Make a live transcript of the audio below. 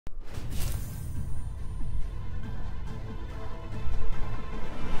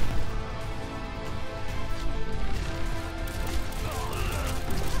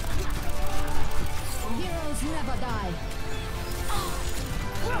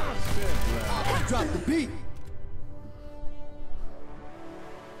Drop the beat.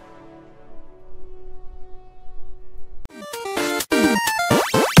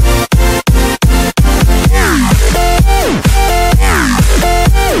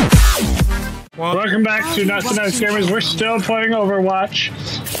 Welcome back to Nuts and Nuts Gamers. We're still playing Overwatch,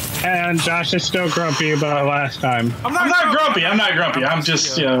 and Josh is still grumpy about last time. I'm not grumpy. I'm not grumpy. I'm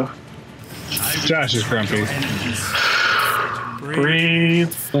just, you know. Josh is grumpy.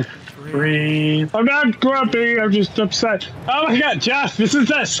 Breathe. Breathe. I'm not grumpy. I'm just upset. Oh my god, Josh, this is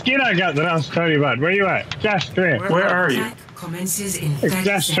that skin I got that I was telling you about. Where you at? Josh, come here. Where are you?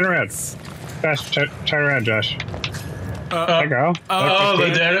 Josh, turn around. Josh, turn around, Josh. There you go. Oh,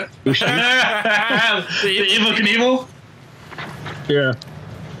 they did it. The Evil Knievel? Yeah.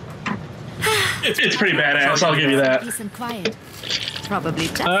 It's pretty badass, I'll give you that. Peace and quiet. Probably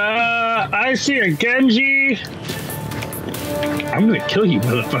just I see a Genji. I'm gonna kill you,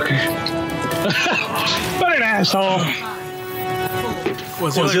 motherfucker. What an asshole.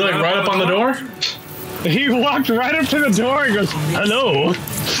 Was he like right up on the door? He walked right up to the door and goes, hello.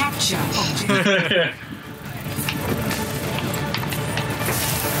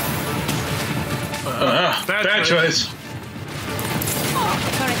 Bad choice.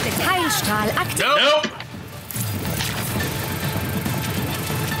 Nope.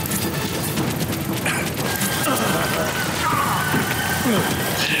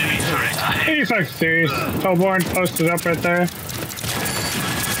 Are you fucking serious? Hellborn posted up right there.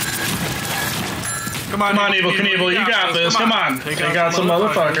 Come on, Evil Knievel, you got this. Come on. Take out some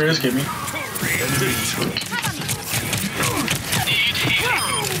motherfuckers. Give me.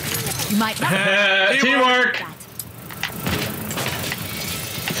 You might not. Teamwork.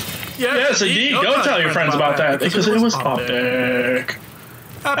 Yes, indeed. Go tell your friends about that because it was epic.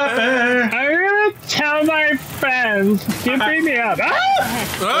 I'm gonna tell my friends. You beat me up.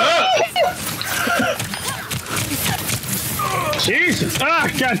 Jesus! Ah,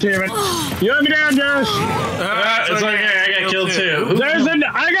 god damn it! You let me down, Josh. It's okay. I got killed too.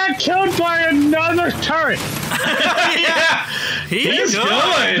 I got killed by another turret. Yeah, he's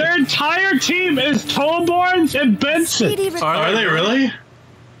good. Their entire team is Tollborns and Benson. Are they really?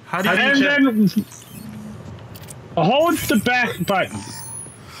 How do you and then hold the back button.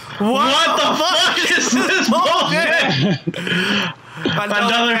 What the fuck is this bullshit?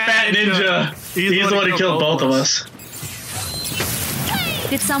 Another fat ninja. He's the one who killed both of us.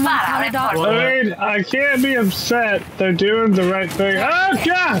 Did someone call a doctor? I mean, I can't be upset. They're doing the right thing. Oh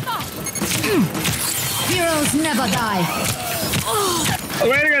god! Heroes never die.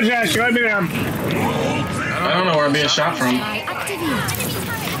 Way to go, Josh. You let me down. I don't know where I'm being shot from.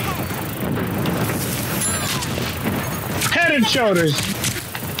 Head and shoulders.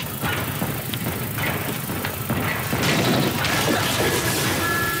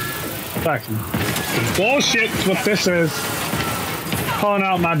 Fucking bullshit's what this is. Calling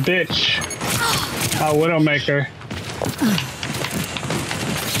out my bitch. My Widowmaker.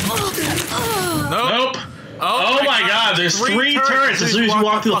 Nope. Oh my god, there's three turrets as soon as you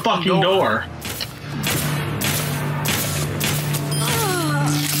walk through the fucking door.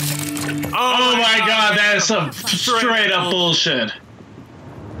 Oh my god, that is some straight up bullshit.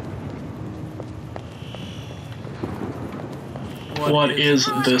 What is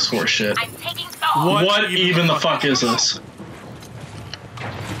this horseshit? What even the fuck is this?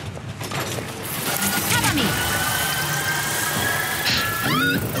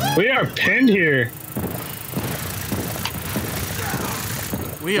 We are pinned here.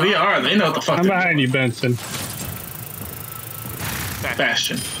 We are. They know what the fuck. I'm behind you, Benson.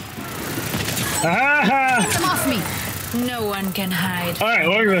 Bastion. Ah! Get them off me. No one can hide. All right,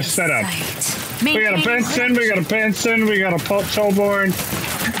 look at this setup. We got a Benson. We got a Benson. We got a Tollborn.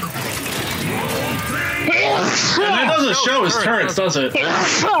 And that doesn't show his turrets, does it?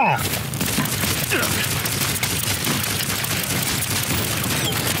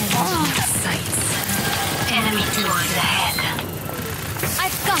 Enemy to the head.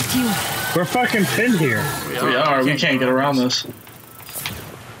 I've got you. We're fucking pinned here. We are. We can't get around this.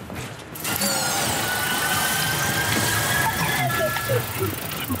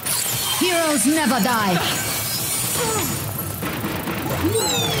 Heroes never die.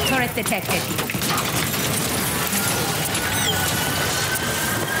 Turret detected.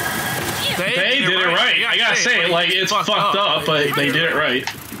 They did it right. I gotta say, like, it's fucked up, but they did it right.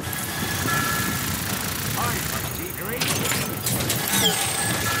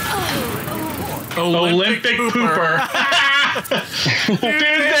 Olympic Pooper. Dude's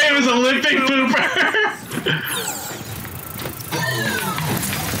name is Olympic Pooper.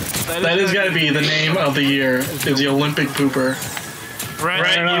 That is gotta be the name of the year, is the Olympic Pooper.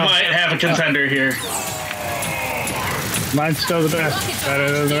 Right, you might have a contender here. Mine's still the best. Better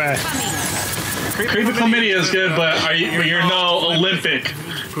than the rest. Creepy Chlamydia is good, but you're no Olympic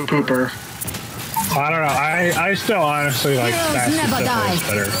pooper. I don't know. I still honestly like Sassy Syphilis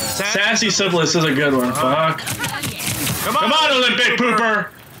better. Sassy Syphilis is a good one. Fuck. Come on, Olympic pooper.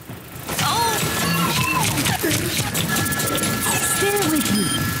 Still with you.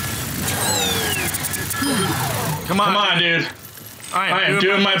 Come on, dude. I am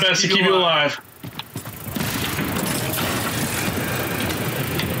doing my best to keep you alive.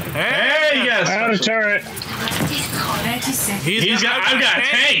 Hey, yes. I got a turret. I've got a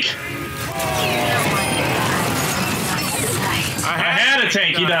tank. I had a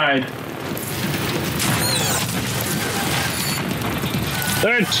tank. He died.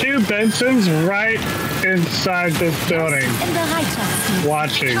 There are 2 Bensons right inside this building. In the high top.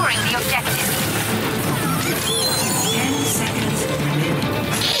 Watching. The objective. 10 seconds.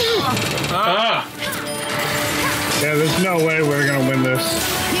 Yeah, there's no way we're gonna win this.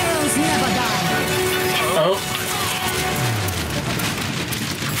 Heroes never die. Oh.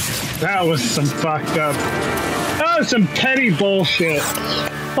 That was some fucked up. That was some petty bullshit.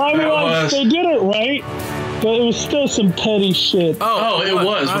 I mean, like, they did it right, but it was still some petty shit. Oh, it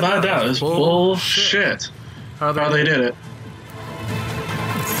was, without a doubt. It was bullshit. How they did it.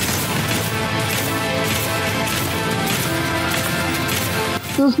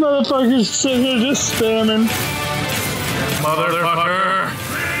 This motherfucker's sitting here just spamming. Motherfucker.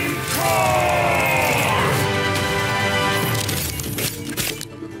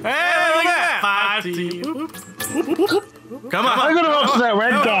 Hey, look at that. 5 team. Come on. I'm gonna go for that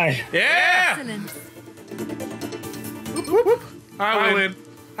red guy. Yeah. Excellent. I win.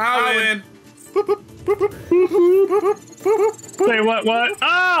 Wait, what?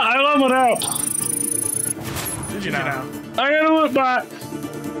 Ah, I leveled up. Did you know? I got a loot bot.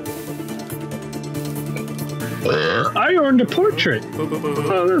 I earned a portrait.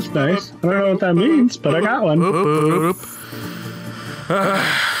 Oh, that's nice. I don't know what that means, but I got one.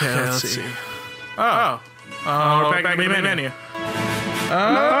 Let's see. We're back to the main menu.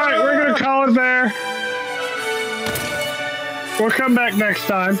 Alright, we're gonna call it there. We'll come back next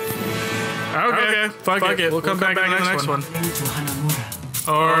time. Okay. Fuck it. We'll come back to the next one.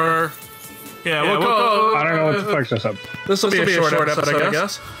 Or... Yeah, we'll go... I don't know what the fuck's this up. This will be a short episode, I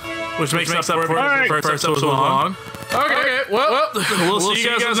guess. Which makes up for the first episode so long. Okay, well, we'll see you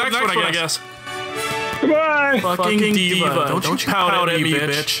guys in the next one, I guess. Goodbye! Fucking diva. Don't you pout at me,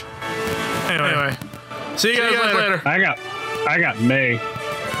 bitch. Anyway. See you guys later. I got May.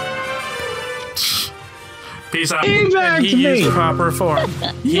 Peace out. He's back and to he me. used proper form.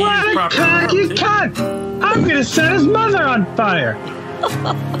 He What used a proper cock, you cunt! I'm gonna set his mother on fire! Open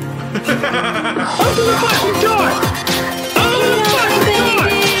the fucking door!